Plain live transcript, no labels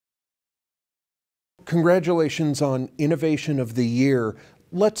Congratulations on Innovation of the Year.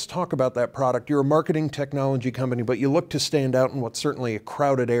 Let's talk about that product. You're a marketing technology company, but you look to stand out in what's certainly a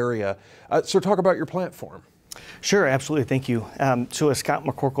crowded area. So talk about your platform. Sure, absolutely, thank you. So as Scott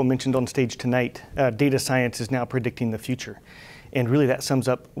McCorkle mentioned on stage tonight, data science is now predicting the future. And really that sums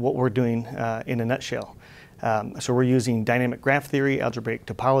up what we're doing in a nutshell. So we're using dynamic graph theory, algebraic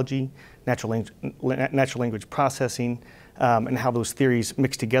topology, natural language processing, and how those theories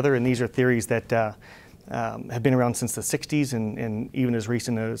mix together. And these are theories that have been around since the 60s and even as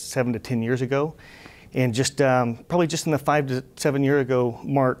recent as 7 to 10 years ago. And just probably just in the 5 to 7 year ago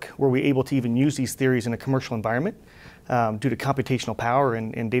mark, were we able to even use these theories in a commercial environment due to computational power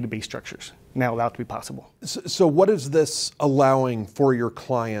and database structures, now allowed to be possible. So what is this allowing for your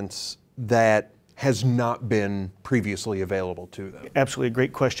clients that has not been previously available to them? Absolutely, a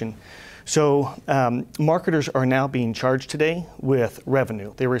great question. So marketers are now being charged today with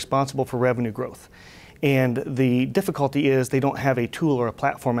revenue. They're responsible for revenue growth. And the difficulty is they don't have a tool or a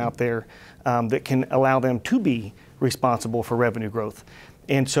platform out there that can allow them to be responsible for revenue growth.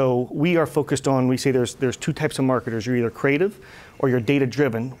 And so we are focused on, we say there's two types of marketers. You're either creative or you're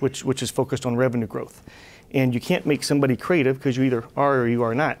data-driven, which is focused on revenue growth. And you can't make somebody creative because you either are or you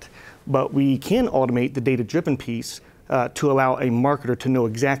are not. But we can automate the data-driven piece to allow a marketer to know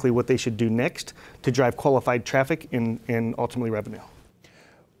exactly what they should do next to drive qualified traffic and ultimately revenue.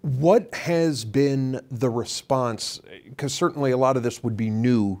 What has been the response? Because certainly a lot of this would be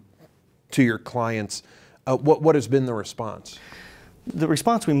new to your clients. What has been the response? The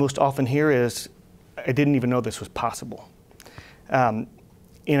response we most often hear is, I didn't even know this was possible. And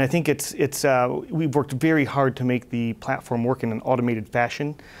I think we've worked very hard to make the platform work in an automated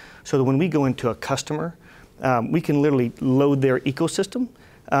fashion so that when we go into a customer, we can literally load their ecosystem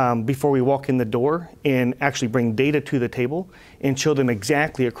before we walk in the door and actually bring data to the table and show them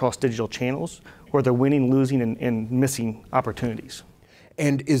exactly across digital channels where they're winning, losing, and missing opportunities.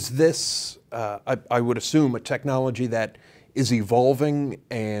 And is this, I would assume, a technology that is evolving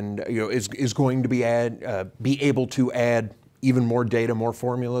and is going to be able to add even more data, more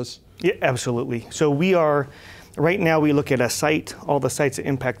formulas? Yeah, absolutely. So right now we look at a site, all the sites that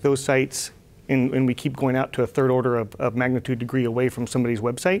impact those sites, and we keep going out to a third order of magnitude degree away from somebody's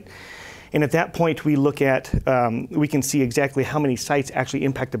website. And at that point we look at, we can see exactly how many sites actually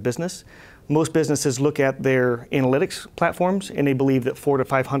impact a business. Most businesses look at their analytics platforms and they believe that 400 to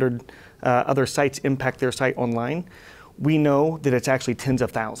 500 other sites impact their site online. We know that it's actually tens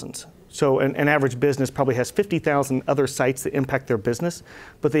of thousands. So an average business probably has 50,000 other sites that impact their business,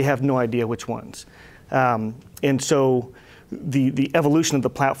 but they have no idea which ones. And so the evolution of the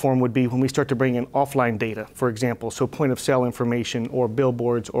platform would be when we start to bring in offline data, for example, so point of sale information or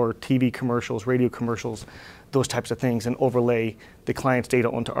billboards or TV commercials, radio commercials, those types of things, and overlay the client's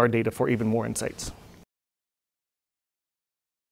data onto our data for even more insights.